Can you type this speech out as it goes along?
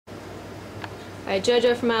Alright,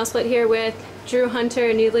 JoJo from MileSplit here with Drew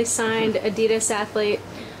Hunter, newly signed Adidas athlete.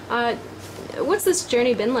 What's this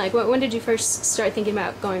journey been like? When did you first start thinking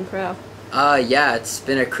about going pro? Yeah, it's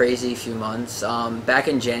been a crazy few months. Back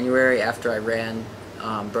in January, after I ran,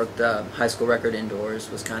 broke the high school record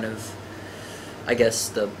indoors, was kind of, I guess,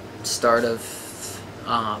 the start of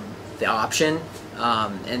the option,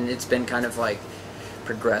 and it's been kind of like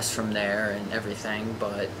progressed from there and everything.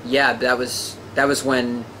 But yeah, that was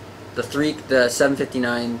when the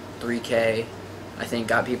 7:59 3K, I think,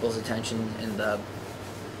 got people's attention in the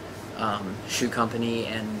shoe company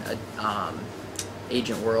and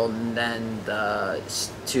agent world, and then the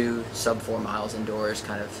 2 sub-4 miles indoors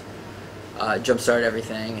kind of jump-started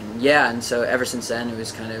everything. And yeah, and so ever since then it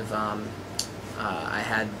was kind of I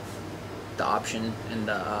had the option and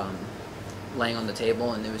the laying on the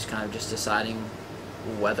table, and it was kind of just deciding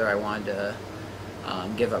whether I wanted to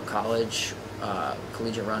give up college,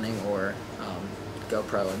 collegiate running, or go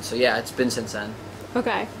pro. And so yeah, it's been since then.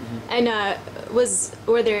 Okay. And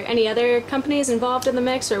were there any other companies involved in the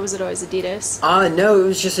mix, or was it always Adidas? No, it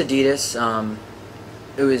was just Adidas.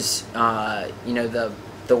 It was you know,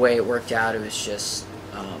 the way it worked out, it was just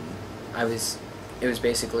it was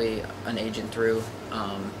basically an agent through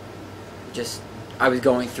I was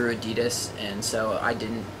going through Adidas, and so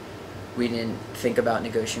we didn't think about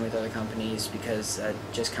negotiating with other companies, because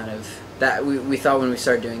just kind of we thought when we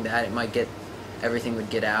started doing that it might everything would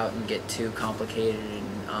get out and get too complicated,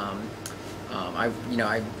 and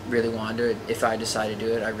I really wanted to, if I decided to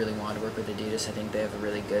do it, I really wanted to work with Adidas. I think they have a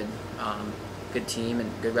really good team and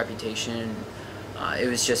good reputation. It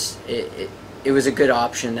was just it was a good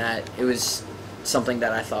option, that it was something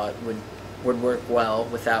that I thought would work well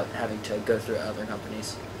without having to go through other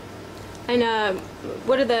companies. And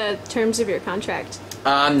what are the terms of your contract?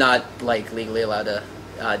 I'm not legally allowed to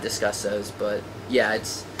discuss those, but yeah,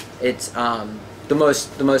 it's the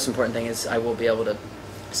most important thing is I will be able to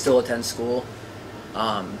still attend school.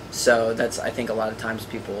 So that's, I think a lot of times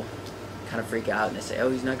people kind of freak out and they say, oh,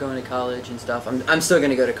 he's not going to college and stuff. I'm still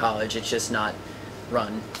going to go to college. It's just not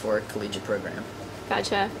run for a collegiate program.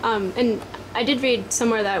 Gotcha. And I did read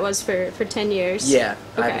somewhere that was for 10 years. Yeah,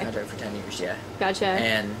 okay. I have a contract for 10 years, yeah. Gotcha.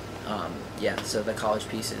 And yeah, so the college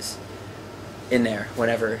piece is in there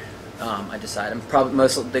whenever I decide. I'm probably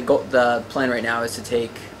the plan right now is to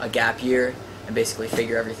take a gap year and basically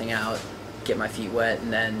figure everything out, get my feet wet,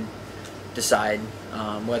 and then decide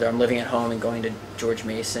whether I'm living at home and going to George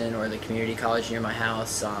Mason or the community college near my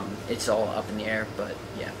house. It's all up in the air, but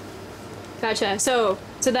yeah. Gotcha. So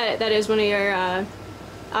that is one of your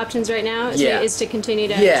options right now, yeah, is to continue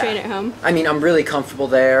to train at home? I mean, I'm really comfortable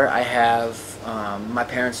there. I have my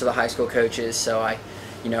parents are the high school coaches, so I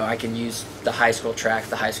can use the high school track,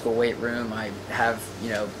 the high school weight room. I have,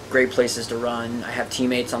 great places to run. I have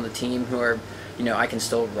teammates on the team who are, I can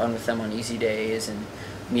still run with them on easy days and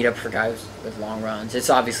meet up for guys with long runs. It's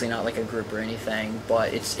obviously not like a group or anything,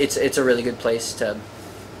 but it's a really good place to,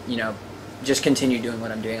 just continue doing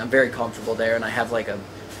what I'm doing. I'm very comfortable there, and I have like a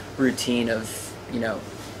routine of,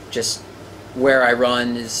 just where I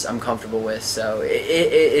run I'm comfortable with, so it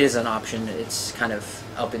is an option. It's kind of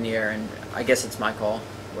up in the air, and I guess it's my call.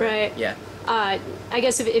 Right. Yeah. I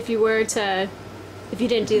guess if you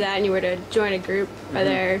didn't do that and you were to join a group, are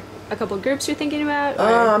there a couple groups you're thinking about?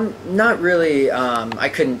 Or? Not really. I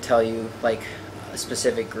couldn't tell you like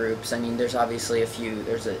specific groups. I mean, there's obviously a few.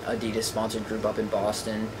 There's a Adidas sponsored group up in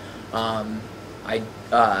Boston.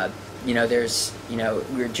 There's,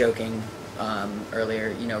 we were joking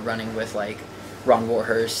earlier, running with like Ron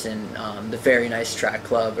Warhurst and the Very Nice Track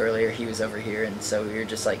Club earlier. He was over here, and so we were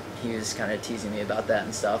just like, he was kind of teasing me about that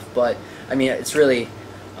and stuff. But I mean, it's really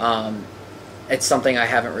it's something I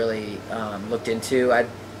haven't really looked into.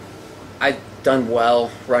 I've done well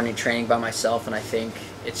training by myself, and I think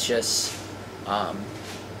it's just I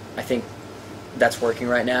think that's working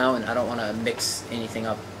right now, and I don't want to mix anything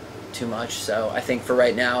up too much. So I think for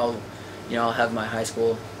right now, I'll have my high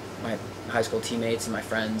school teammates and my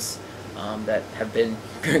friends that have been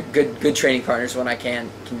good training partners when I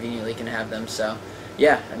conveniently can have them. So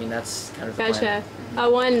yeah, I mean, that's kind of the plan.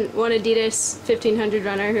 One Adidas 1500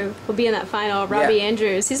 runner who will be in that final, Robbie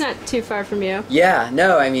Andrews. He's not too far from you. Yeah,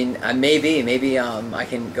 no, I mean, maybe I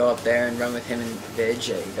can go up there and run with him and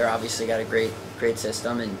Vidge. They're obviously got a great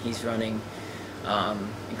system, and he's running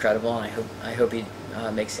incredible, and I hope he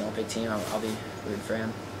makes the Olympic team. I'll be rooting for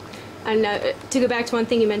him. And to go back to one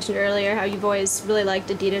thing you mentioned earlier, how you've always really liked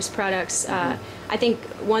Adidas products. I think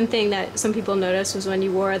one thing that some people noticed was when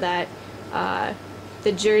you wore that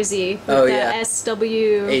the jersey with the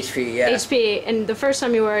SW HP, and the first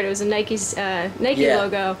time you wore it, it was a Nike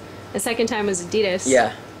logo. The second time was Adidas.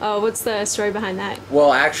 Yeah. Oh, what's the story behind that?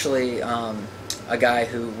 Well, actually, a guy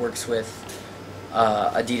who works with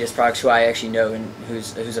Adidas products, who I actually know, and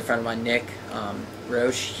who's a friend of mine, Nick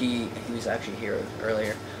Roche. He was actually here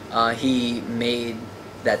earlier. He made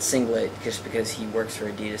that singlet just because he works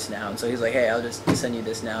for Adidas now, and so he's like, "Hey, I'll just send you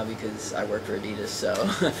this now because I work for Adidas." So,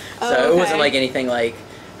 okay. It wasn't like anything like.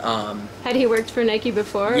 Had he worked for Nike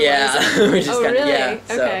before? Yeah, which is oh, kind of, really? yeah.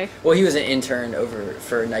 So, okay. Well, he was an intern over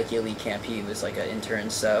for Nike Elite Camp. He was like an intern,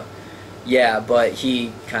 so yeah. But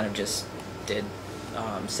he kind of just did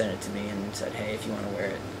send it to me and said, "Hey, if you want to wear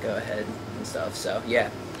it, go ahead and stuff." So yeah.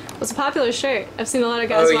 Well, it's a popular shirt. I've seen a lot of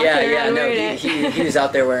guys walking around wearing it. He was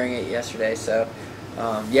out there wearing it yesterday. So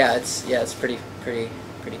it's pretty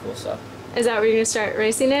cool stuff. Is that where you're gonna start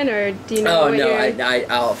racing in, or do you know? Oh no,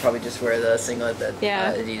 I'll probably just wear the singlet that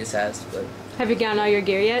Yeah. Adidas has. But have you gotten all your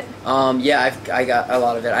gear yet? Yeah, I got a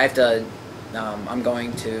lot of it. I have to. I'm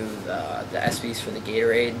going to the ESPYs for the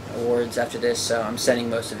Gatorade Awards after this, so I'm sending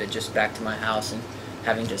most of it just back to my house and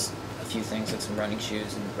having just a few things like some running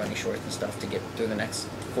shoes and running shorts and stuff to get through the next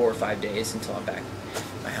 4 or 5 days until I'm back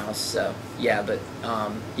at my house. So yeah, but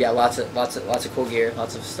lots of cool gear,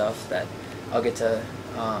 lots of stuff that I'll get to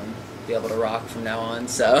be able to rock from now on.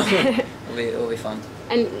 So it'll be fun.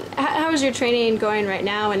 And how's your training going right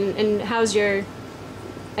now? And how's your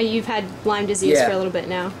you've had Lyme disease for a little bit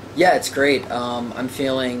now. Yeah, it's great. I'm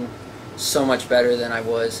feeling so much better than I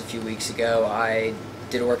was a few weeks ago. I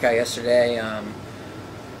did a workout yesterday,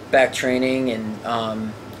 back training, and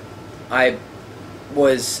I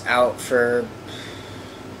was out for,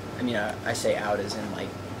 I say out as in like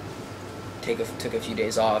took a few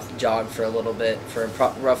days off, jogged for a little bit for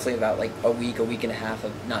roughly about like a week and a half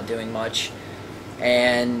of not doing much,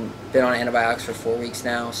 and been on antibiotics for 4 weeks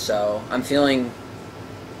now, so I'm feeling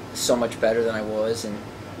so much better than I was. And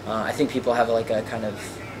I think people have like a kind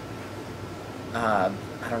of I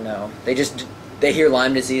don't know, they hear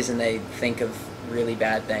Lyme disease and they think of really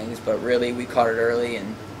bad things, but really we caught it early,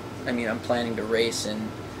 and I'm planning to race in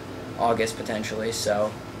August potentially,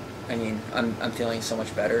 so I'm feeling so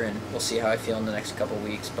much better, and we'll see how I feel in the next couple of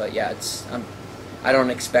weeks. But yeah, I don't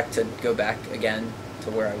expect to go back again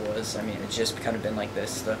to where I was. It's just kind of been like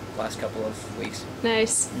this the last couple of weeks.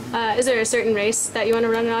 Nice. Is there a certain race that you want to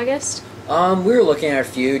run in August? We were looking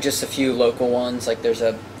at just a few local ones. Like there's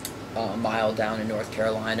a mile down in North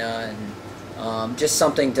Carolina, and just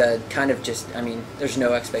something to kind of there's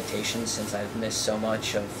no expectations since I've missed so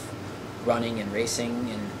much of running and racing,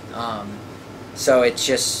 and so it's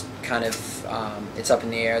just kind of it's up in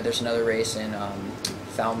the air. There's another race in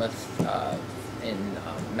Falmouth in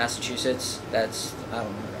Massachusetts. That's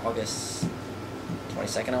August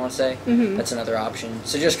 22nd, I want to say. Mm-hmm. That's another option.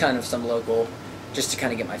 So just kind of some local, just to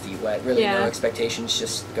kind of get my feet wet. Really, no expectations.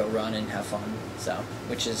 Just go run and have fun. So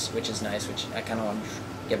which is nice. Which I kind of want to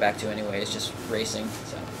get back to anyway. Is just racing.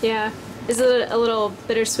 So yeah, is it a little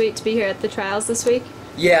bittersweet to be here at the trials this week?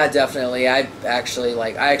 Yeah, definitely. I actually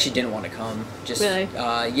didn't want to come. Just really?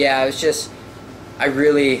 Yeah, it was just I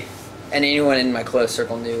really, and anyone in my close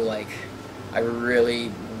circle knew, like, I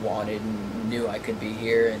really wanted and knew I could be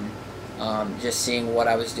here, and just seeing what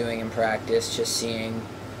I was doing in practice, just seeing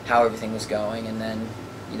how everything was going, and then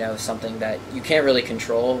something that you can't really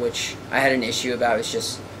control, which I had an issue about. It's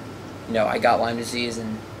just I got Lyme disease,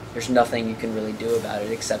 and there's nothing you can really do about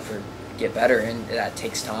it except for get better, and that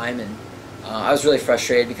takes time. And I was really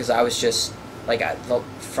frustrated because I was just like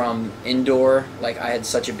from indoor, like I had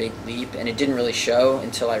such a big leap, and it didn't really show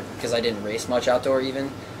because I didn't race much outdoor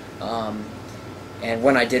even. And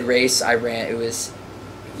when I did race, I ran. It was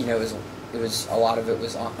a lot of it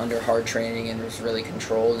was under hard training, and it was really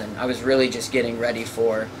controlled. And I was really just getting ready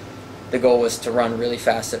for. The goal was to run really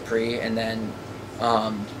fast at pre, and then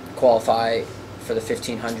qualify for the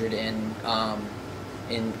 1500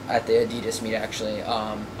 at the Adidas meet, actually,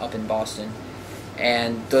 up in Boston.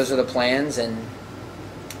 And those are the plans, and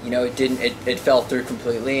it fell through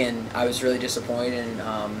completely, and I was really disappointed. And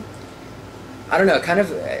I don't know,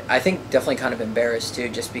 I think definitely kind of embarrassed too,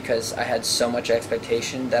 just because I had so much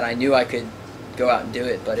expectation that I knew I could go out and do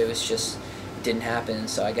it, but it didn't happen.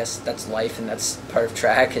 So I guess that's life, and that's part of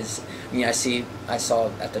track. I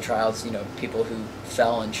saw at the trials, people who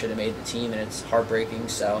fell and should have made the team, and it's heartbreaking.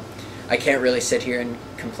 So I can't really sit here and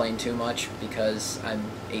complain too much because I'm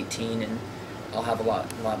 18 and I'll have a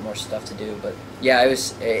lot more stuff to do. But yeah,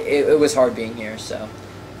 it was hard being here. So,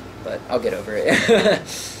 but I'll get over it.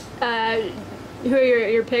 Who are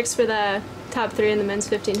your picks for the top 3 in the men's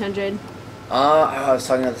 1500? I was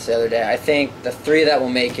talking about this the other day. I think the 3 that will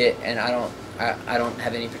make it, and I don't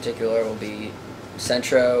have any particular, will be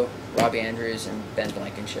Centro, Robbie Andrews, and Ben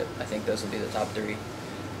Blankenship. I think those will be the top 3.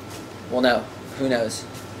 Well, no, who knows?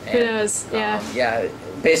 And, who knows? Yeah. Yeah.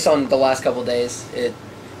 Based on the last couple days,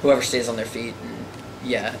 whoever stays on their feet,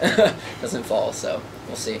 and, doesn't fall. So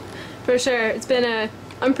we'll see. For sure, it's been a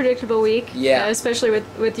unpredictable week. Yeah. Especially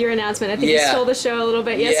with your announcement. I think you stole the show a little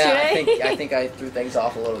bit yesterday. Yeah, I think I threw things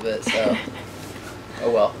off a little bit. So. Oh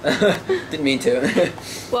well. Didn't mean to.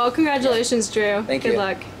 Well, congratulations, Drew. Thank you. Good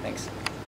luck. Thanks.